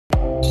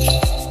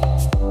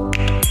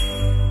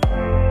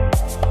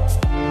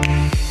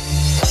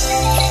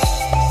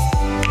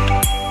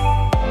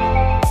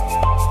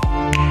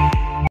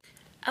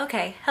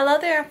Okay, hello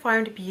there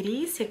informed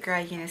beauties, your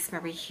girl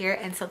Euniycemari here,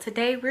 and so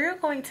today we're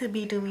going to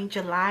be doing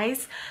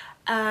July's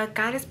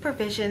Goddess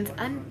Provisions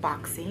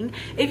unboxing.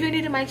 If you're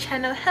new to my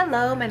channel,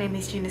 hello, my name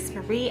is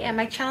Euniycemari and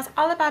my channel is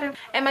all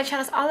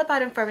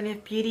about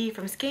informative beauty,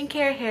 from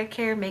skincare, hair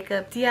care,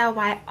 makeup,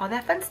 DIY, all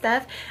that fun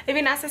stuff. If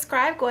you're not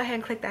subscribed, go ahead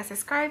and click that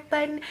subscribe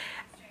button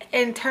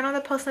and turn on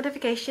the post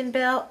notification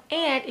bell.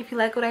 And if you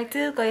like what I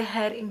do, go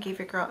ahead and give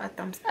your girl a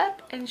thumbs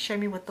up and share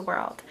me with the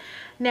world.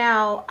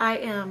 Now, I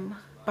am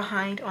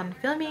behind on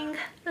filming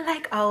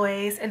like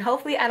always, and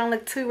hopefully I don't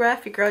look too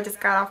rough. Your girl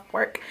just got off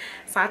work,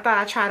 so I thought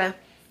I'd try to,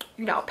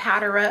 you know,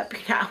 powder up,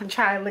 and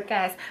try to look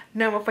as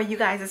normal for you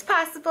guys as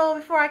possible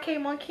before I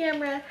came on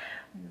camera.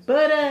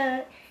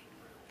 But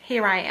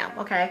here I am.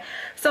 Okay,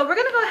 so we're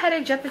gonna go ahead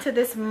and jump into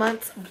this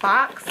month's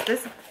box.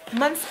 This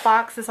month's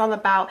box is all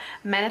about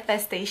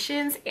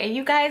manifestations, and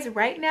you guys,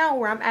 right now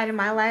where I'm at in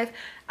my life,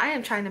 I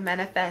am trying to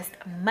manifest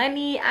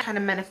money. I'm trying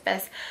to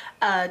manifest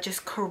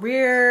just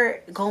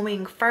career,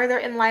 going further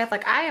in life.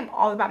 Like, I am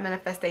all about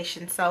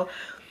manifestation. So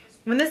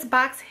when this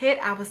box hit,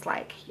 I was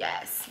like,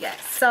 yes.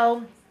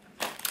 So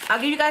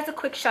I'll give you guys a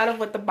quick shot of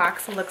what the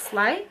box looks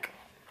like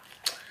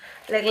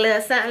a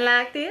little something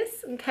like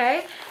this.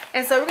 Okay,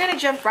 and so we're gonna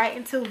jump right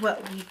into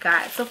what we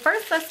got. So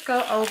first, let's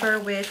go over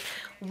with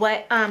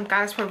what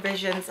Goddess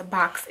Provisions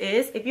box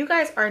is. If you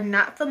guys are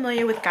not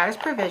familiar with Goddess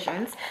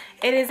Provisions,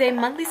 it is a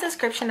monthly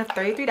subscription of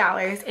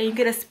 $33, and you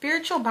get a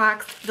spiritual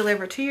box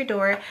delivered to your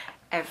door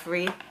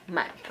every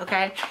month.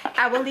 Okay,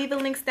 I will leave the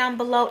links down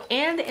below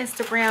and the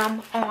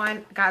Instagram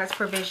on Goddess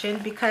Provision,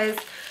 because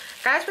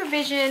Goddess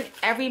Provision,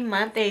 every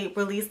month they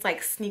release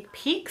like sneak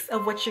peeks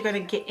of what you're gonna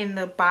get in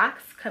the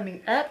box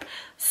coming up,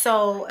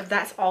 so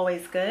that's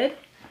always good.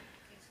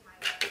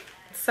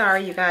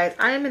 Sorry you guys,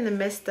 I am in the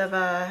midst of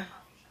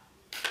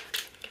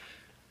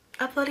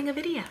uploading a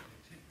video.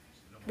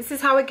 This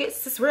is how it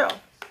gets. It's real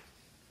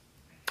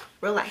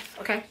life.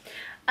 Okay,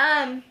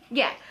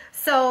 yeah,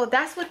 so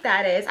that's what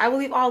that is. I will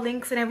leave all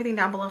links and everything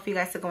down below for you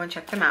guys to go and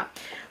check them out.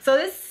 So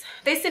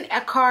they send a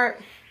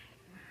card.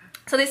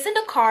 So they send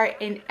a card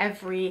in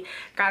every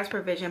Goddess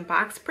Provision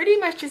box, pretty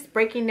much just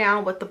breaking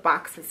down what the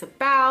box is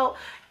about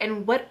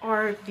and what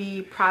are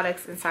the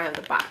products inside of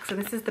the box. And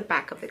this is the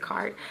back of the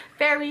card.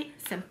 Very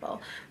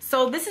simple.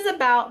 So this is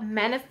about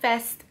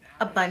manifest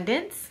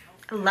abundance.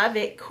 Love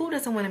it. Who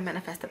doesn't want to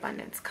manifest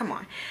abundance? Come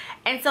on.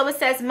 And so it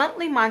says,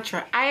 monthly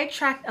mantra: I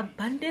attract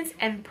abundance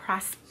and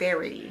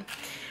prosperity.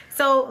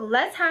 So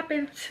let's hop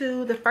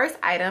into the first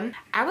item.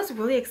 I was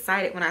really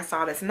excited when I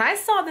saw this, and I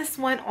saw this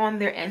one on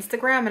their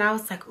Instagram, and I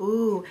was like,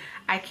 ooh,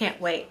 I can't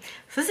wait.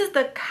 So this is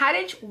the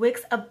Cottage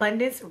Wicks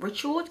Abundance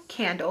Ritual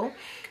Candle.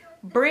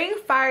 Bring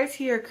fire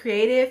to your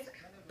creative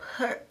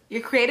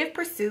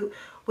pursuit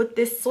with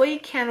this soy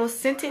candle,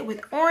 scented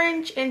with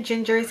orange and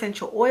ginger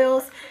essential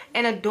oils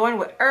and adorned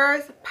with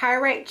earth,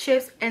 pyrite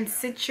chips, and a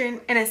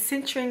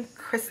citrine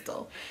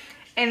crystal.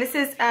 And this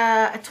is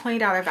a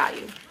 $20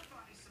 value.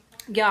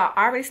 Y'all,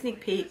 already sneak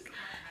peek.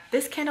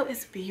 This candle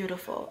is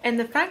beautiful, and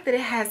the fact that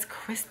it has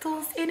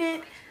crystals in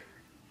it,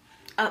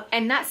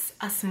 and that's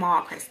a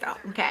small crystal.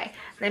 Okay,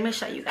 let me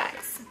show you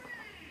guys.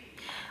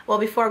 Well,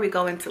 before we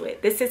go into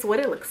it, this is what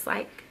it looks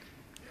like.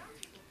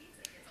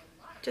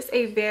 Just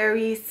a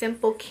very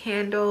simple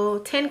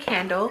candle, tin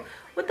candle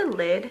with a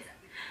lid.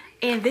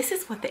 And this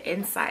is what the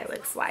inside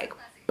looks like.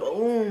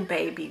 Boom,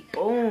 baby,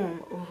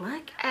 boom.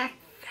 Look at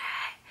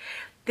that.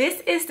 This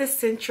is the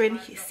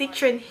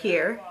citron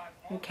here,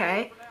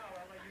 okay?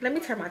 Let me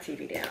turn my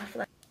TV down.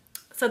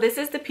 So this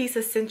is the piece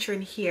of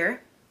citron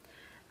here.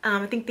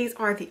 I think these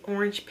are the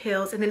orange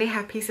pills, and then they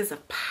have pieces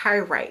of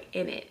pyrite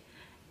in it.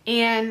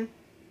 And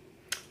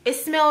it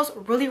smells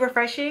really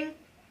refreshing.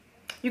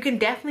 You can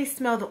definitely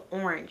smell the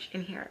orange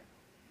in here.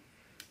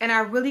 And I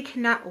really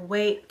cannot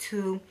wait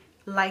to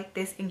light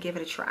this and give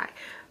it a try.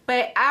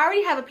 But I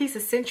already have a piece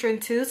of citron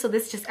too, so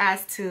this just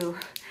adds to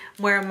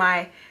more of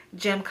my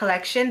gem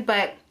collection.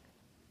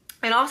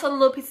 And also the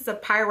little pieces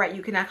of pyrite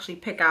you can actually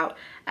pick out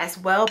as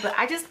well. But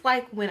I just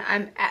like when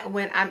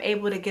I'm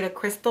able to get a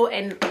crystal,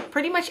 and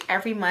pretty much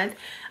every month,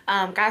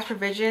 Goddess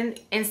Provision,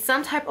 in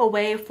some type of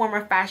way, form,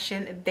 or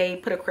fashion, they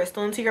put a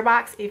crystal into your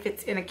box. If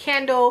it's in a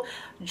candle,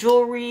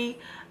 jewelry,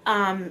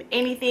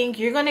 anything,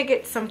 you're gonna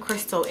get some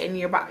crystal in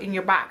your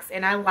box.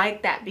 And I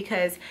like that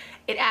because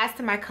it adds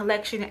to my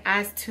collection. It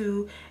adds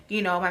to,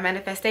 you know, my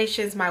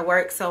manifestations, my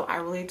work. So I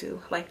really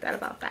do like that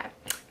about that.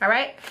 All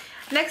right,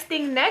 next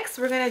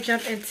we're gonna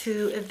jump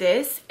into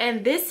this,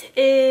 and this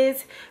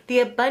is the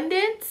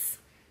Abundance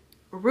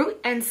Root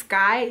and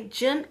Sky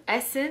Gem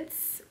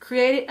Essence,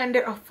 created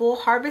under a full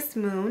harvest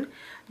moon,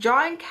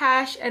 drawing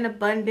cash and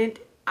abundant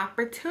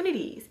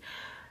opportunities.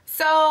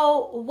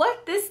 So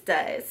what this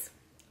does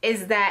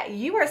is that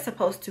you are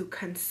supposed to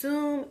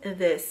consume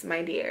this,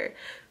 my dear.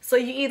 So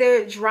you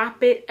either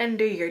drop it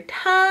under your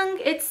tongue,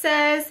 it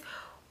says,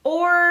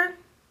 or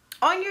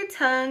on your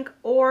tongue,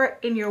 or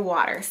in your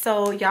water.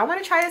 So y'all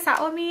want to try this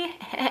out with me?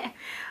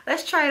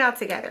 Let's try it out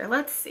together.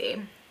 Let's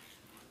see.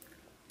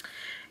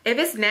 If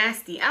it's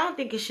nasty, I don't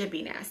think it should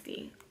be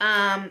nasty.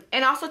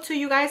 And also too,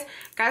 you guys,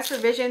 God's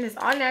Provision is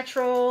all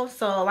natural.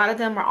 So a lot of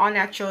them are all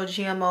natural,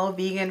 GMO,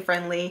 vegan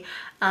friendly.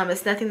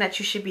 It's nothing that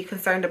you should be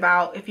concerned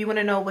about. If you want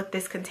to know what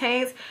this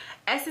contains,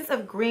 essence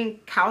of green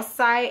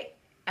calcite,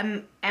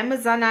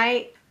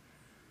 amazonite,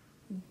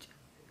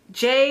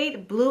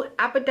 jade, blue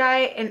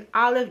apodite, and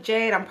olive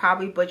jade. I'm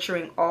probably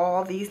butchering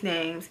all these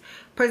names.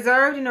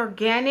 Preserved in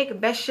organic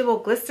vegetable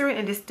glycerin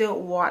and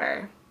distilled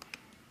water.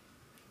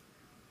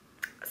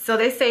 So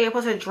they say you're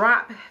supposed to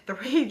drop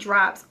 3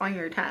 drops on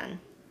your tongue.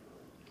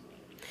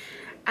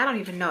 I don't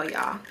even know,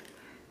 y'all.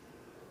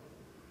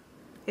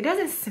 It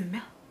doesn't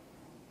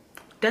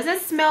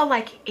smell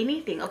like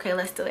anything. Okay,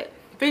 let's do it.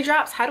 3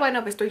 drops. How do I know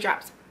if it's 3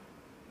 drops?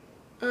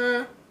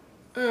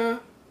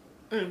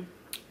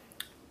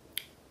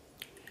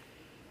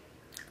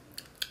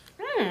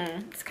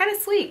 It's kind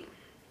of sweet.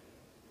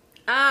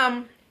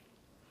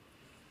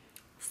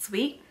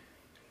 Sweet.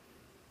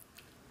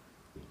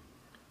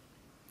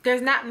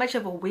 There's not much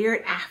of a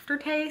weird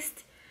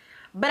aftertaste,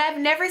 but I've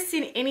never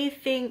seen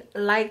anything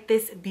like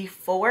this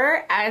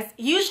before. As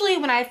usually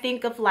when I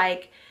think of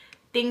like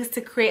things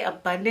to create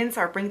abundance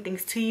or bring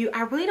things to you,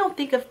 I really don't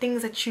think of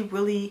things that you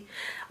really,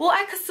 well,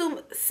 I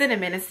consume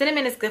cinnamon, and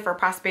cinnamon is good for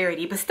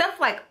prosperity, but stuff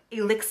like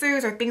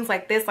elixirs or things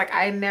like this, like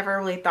I never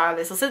really thought of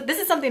this. So this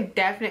is something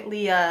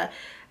definitely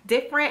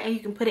different, and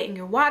you can put it in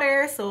your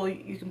water, so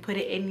you can put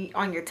it in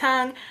on your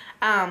tongue.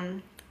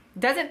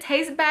 Doesn't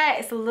taste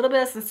bad. It's a little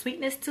bit of some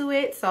sweetness to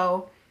it,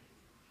 so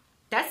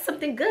that's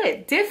something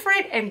good,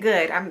 different and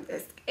good.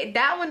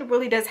 That one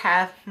really does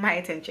have my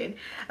attention.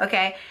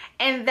 Okay,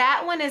 and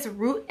that one is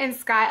Root and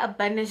Sky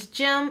Abundance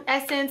Gem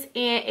Essence,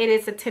 and it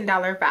is a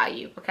 $10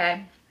 value.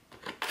 Okay,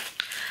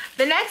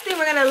 the next thing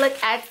we're gonna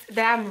look at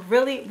that I'm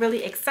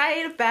really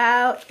excited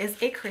about is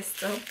a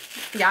crystal.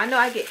 Y'all know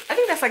I think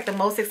that's like the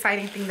most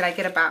exciting thing that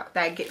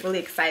I get really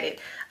excited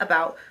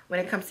about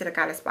when it comes to the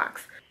Goddess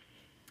box.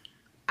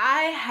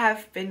 I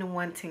have been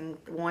wanting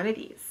one of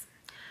these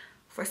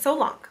for so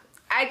long.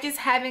 I just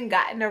haven't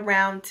gotten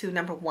around to,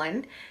 number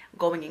 1,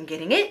 going and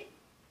getting it,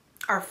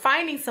 or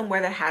finding somewhere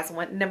that has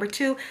one. Number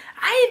 2,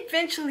 I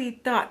eventually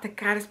thought the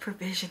Goddess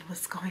Provision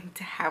was going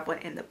to have one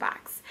in the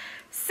box.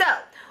 So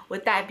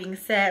with that being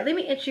said, let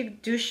me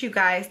introduce you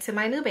guys to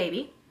my new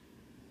baby.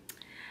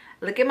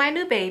 Look at my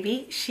new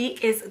baby. She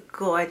is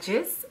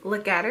gorgeous.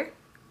 Look at her.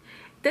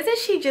 Doesn't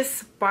she just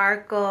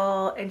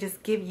sparkle and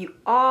just give you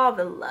all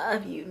the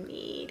love you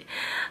need?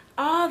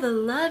 All the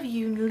love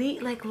you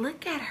need. Like,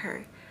 look at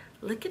her.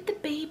 Look at the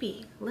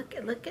baby. Look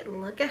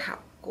at how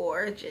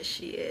gorgeous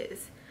she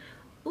is.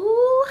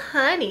 Ooh,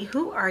 honey,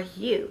 who are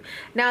you?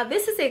 Now,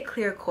 this is a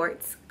clear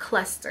quartz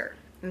cluster,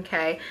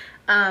 okay?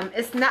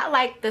 It's not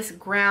like this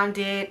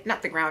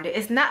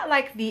it's not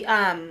like the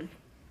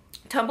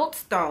tumbled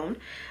stone.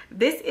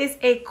 This is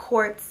a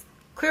clear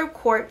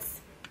quartz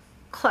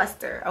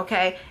cluster.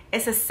 Okay,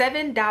 it's a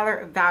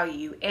 $7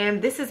 value, and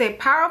this is a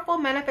powerful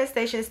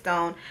manifestation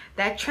stone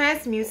that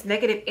transmutes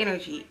negative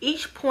energy.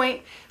 Each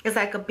point is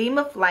like a beam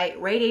of light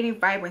radiating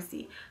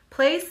vibrancy.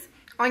 Place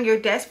on your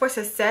desk for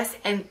success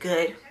and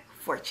good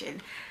fortune.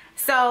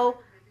 So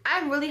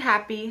I'm really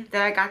happy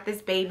that I got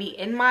this baby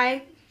in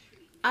my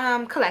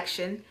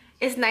collection.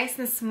 It's nice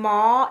and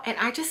small, and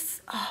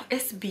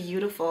it's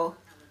beautiful.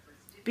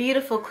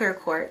 Beautiful clear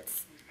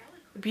quartz.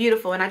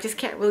 Beautiful, and I just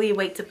can't really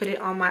wait to put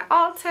it on my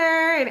altar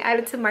and add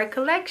it to my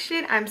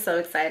collection. I'm so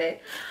excited.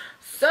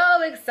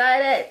 So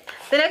excited.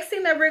 The next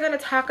thing that we're going to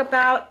talk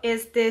about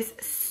is this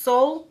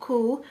so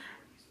cool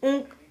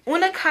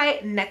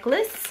Euniycemari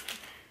necklace.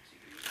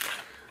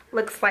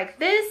 Looks like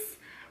this,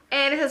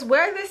 and it says,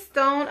 wear this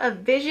stone of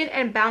vision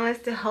and balance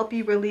to help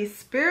you release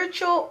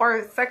spiritual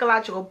or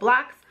psychological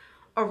blocks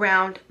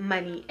around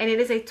money. And it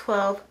is a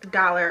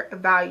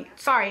 $12 value.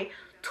 Sorry,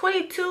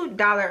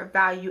 $22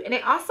 value, and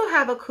they also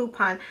have a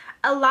coupon.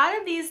 A lot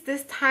of these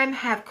this time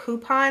have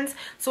coupons,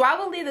 so I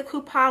will leave the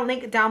coupon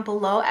link down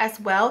below as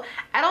well.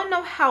 I don't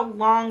know how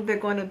long they're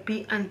going to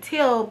be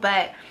until,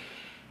 but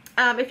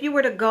if you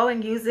were to go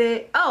and use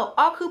it,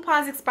 all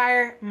coupons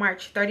expire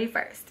March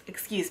 31st.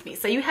 Excuse me.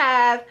 So you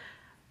have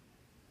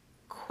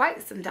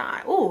quite some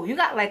time. Oh, you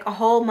got like a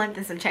whole month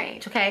and some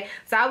change. Okay,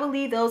 so I will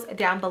leave those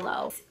down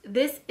below.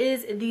 This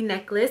is the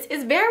necklace.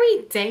 It's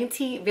very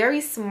dainty, very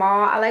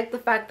small. I like the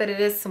fact that it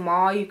is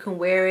small. You can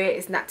wear it.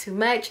 It's not too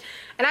much.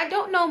 And I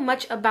don't know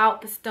much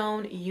about the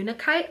stone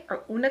Euniycemari or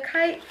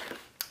Euniycemari.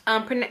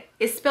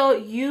 It's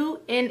spelled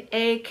U-N-A-K-I-T-E.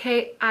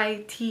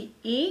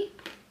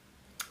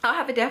 I'll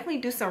have to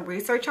definitely do some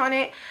research on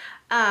it.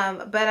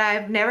 But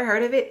I've never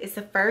heard of it. It's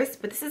a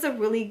first, but this is a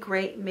really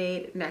great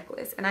made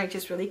necklace, and I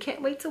just really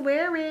can't wait to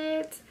wear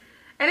it.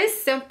 And it's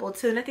simple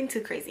too, nothing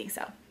too crazy,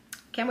 so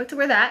can't wait to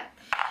wear that.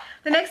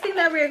 The next thing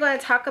that we're going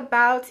to talk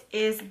about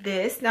is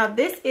this. Now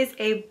this is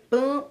a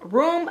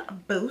room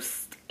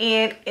boost,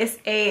 and it's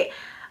a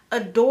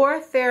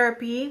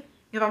aromatherapy,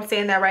 if I'm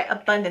saying that right,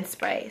 abundance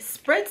spray.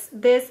 Spritz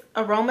this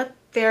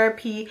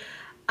aromatherapy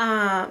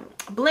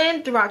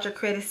blend throughout your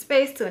creative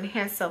space to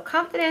enhance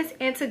self-confidence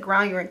and to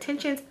ground your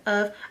intentions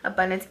of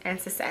abundance and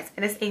success.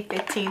 And it's a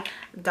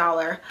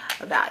 $15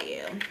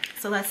 value.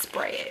 So let's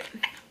spray it.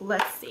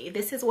 Let's see.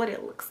 This is what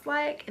it looks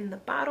like in the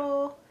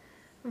bottle.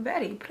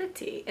 Very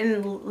pretty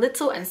and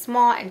little and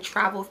small and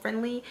travel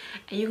friendly.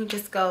 And you can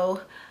just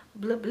go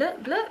blip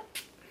blip blip.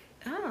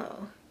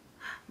 Oh,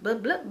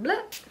 blip blip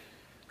blip.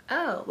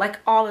 Oh, like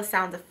all the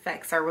sound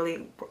effects are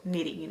really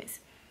needed, Eunice.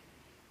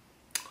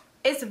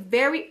 It's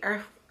very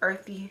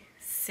earthy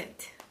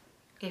scent.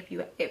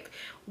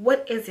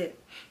 What is it?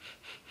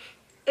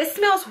 It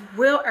smells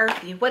real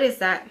earthy. What is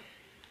that?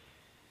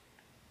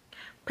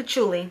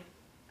 Patchouli.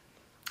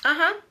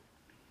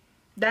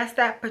 That's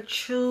that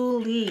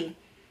patchouli.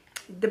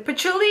 The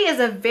patchouli is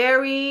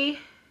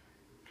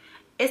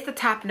it's the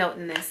top note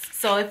in this.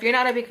 So if you're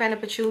not a big fan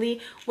of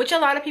patchouli, which a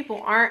lot of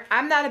people aren't,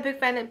 I'm not a big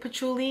fan of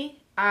patchouli.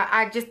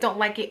 I just don't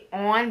like it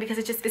on because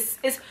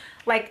it's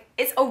like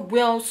it's a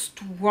real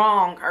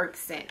strong earth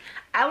scent.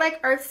 I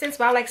like earth scents,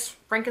 but I like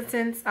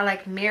frankincense, I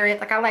like merit,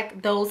 like I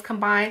like those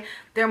combined.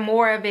 They're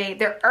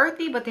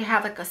earthy, but they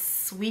have like a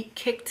sweet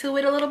kick to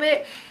it a little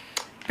bit.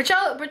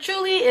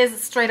 Patchouli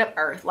is straight up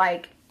earth,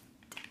 like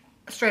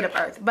straight up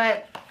earth,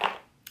 but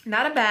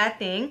not a bad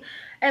thing.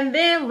 And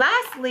then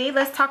lastly,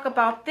 let's talk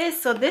about this.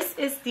 So this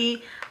is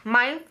the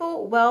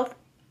Mindful Wealth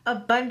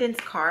Abundance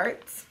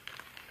cards.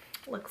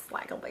 Looks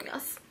like a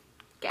this.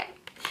 Okay.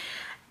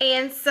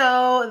 And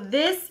so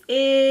this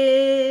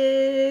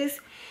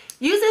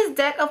uses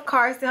deck of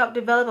cards to help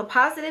develop a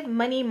positive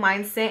money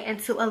mindset and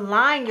to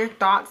align your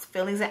thoughts,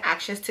 feelings, and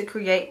actions to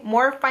create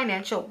more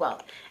financial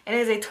wealth. And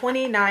it is a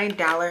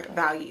 $29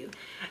 value.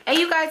 And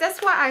you guys,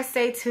 that's why I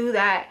say too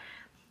that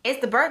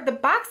the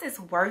box is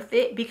worth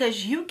it,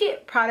 because you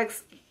get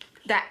products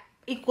that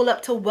equal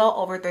up to well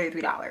over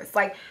 $33.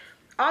 Like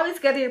all these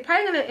together, you're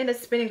probably gonna end up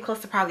spending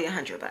close to probably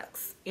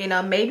 $100, you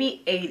know,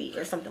 maybe 80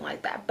 or something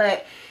like that.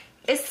 But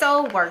it's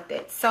so worth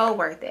it, so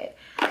worth it.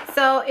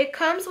 So it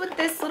comes with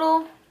this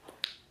little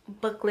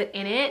booklet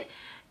in it,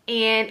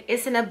 and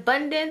it's an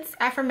abundance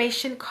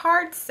affirmation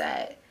card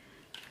set.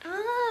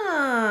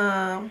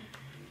 And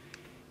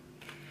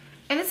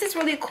this is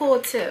really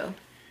cool too.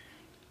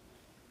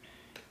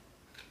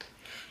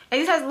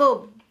 And this has a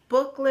little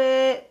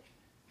booklet,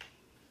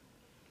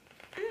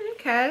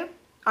 okay,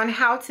 on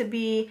how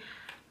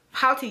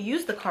to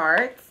use the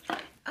cards.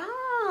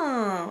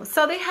 Oh,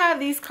 so they have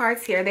these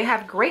cards here. They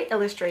have great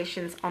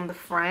illustrations on the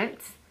front.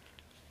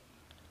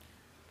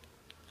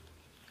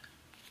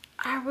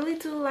 I really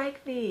do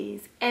like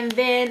these. And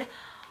then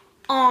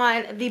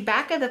on the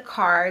back of the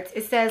cards,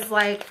 it says,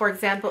 like, for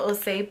example, it'll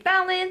say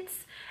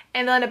balance.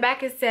 And then on the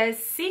back it says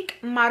seek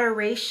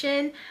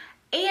moderation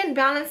and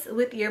balance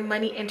with your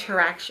money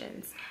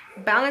interactions.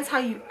 Balance how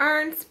you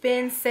earn,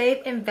 spend,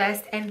 save,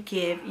 invest, and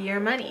give your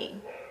money.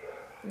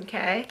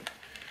 Okay.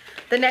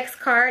 The next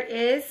card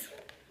is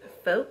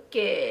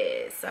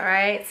focus. All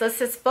right. So it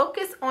says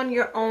focus on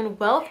your own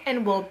wealth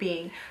and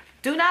well-being.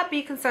 Do not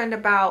be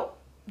concerned by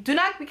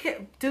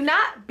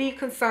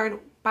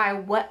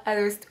what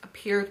others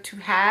appear to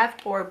have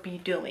or be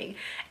doing.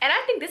 And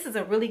I think this is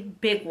a really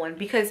big one,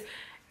 because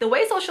the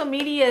way social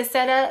media is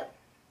set up,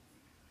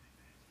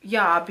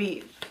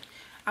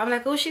 I'm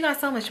like, oh, she got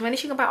so much money,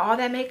 she gonna buy all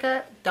that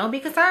makeup. Don't be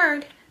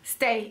concerned.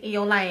 Stay in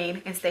your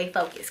lane and stay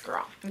focused,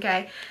 girl.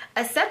 Okay.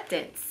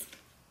 Acceptance.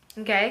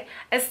 Okay.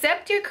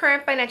 Accept your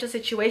current financial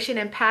situation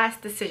and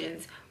past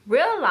decisions.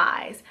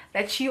 Realize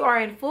that you are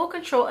in full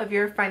control of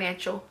your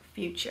financial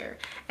future.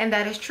 And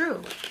that is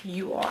true.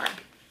 You are.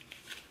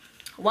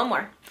 One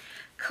more.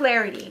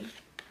 Clarity.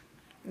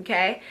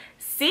 Okay.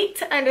 Seek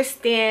to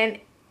understand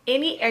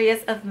any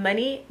areas of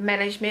money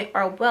management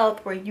or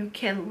wealth where you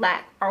can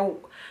lack or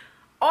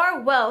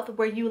wealth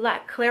where you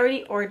lack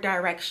clarity or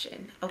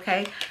direction.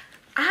 Okay.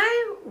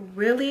 I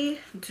really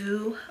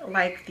do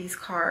like these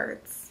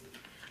cards.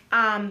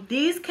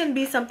 These can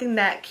be something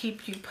that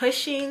keep you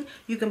pushing.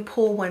 You can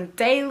pull one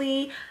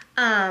daily.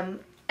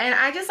 And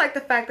I just like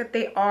the fact that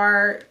they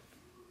are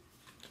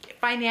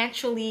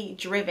financially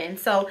driven.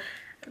 So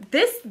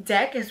this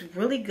deck is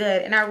really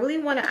good, and I really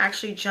want to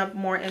actually jump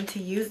more into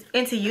using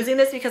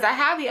this, because I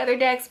have the other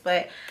decks,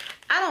 but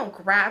I don't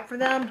grab for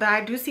them. But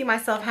I do see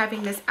myself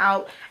having this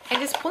out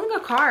and just pulling a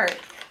card.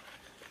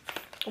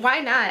 Why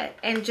not?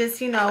 And just,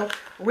 you know,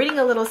 reading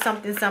a little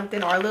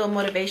something or a little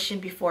motivation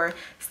before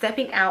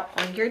stepping out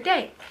on your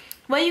day.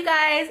 Well, you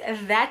guys,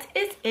 that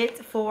is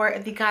it for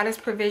the Goddess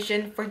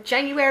Provision for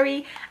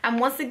January.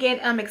 Once again,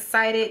 I'm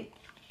excited,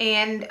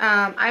 and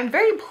I'm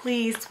very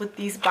pleased with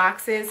these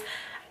boxes.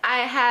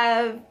 I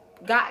have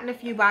gotten a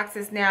few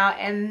boxes now,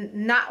 and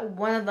not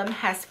one of them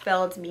has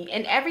failed me.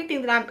 And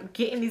everything that I'm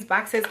getting in these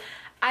boxes,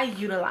 I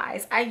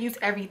utilize. I use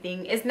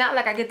everything. It's not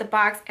like I get the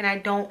box and I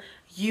don't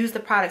use the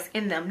products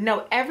in them.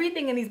 No,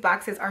 everything in these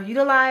boxes are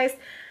utilized.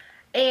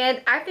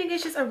 And I think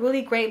it's just a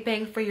really great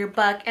bang for your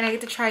buck. And I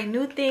get to try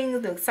new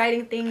things, the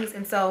exciting things.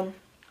 And so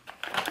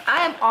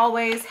I am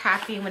always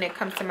happy when it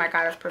comes to my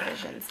Goddess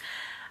Provisions.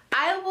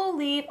 I will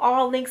leave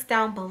all links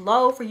down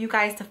below for you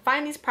guys to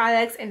find these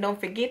products, and don't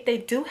forget they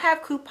do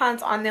have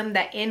coupons on them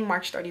that end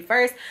March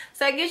 31st,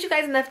 so it gives you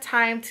guys enough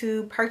time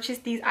to purchase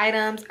these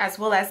items, as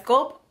well as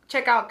go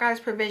check out Goddess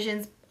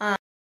Provisions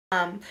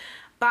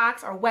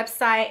box or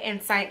website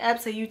and sign up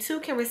so you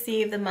too can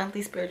receive the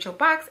monthly spiritual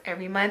box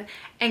every month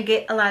and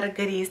get a lot of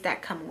goodies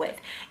that come with.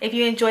 If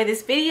you enjoyed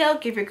this video,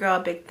 give your girl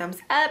a big thumbs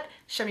up,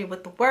 share me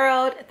with the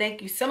world.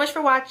 Thank you so much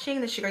for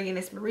watching. This is your girl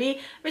Euniycemari.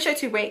 Make sure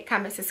to rate,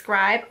 comment,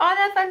 subscribe, all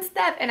that fun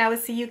stuff, and I will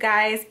see you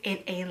guys in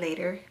a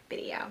later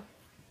video.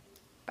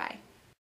 Bye.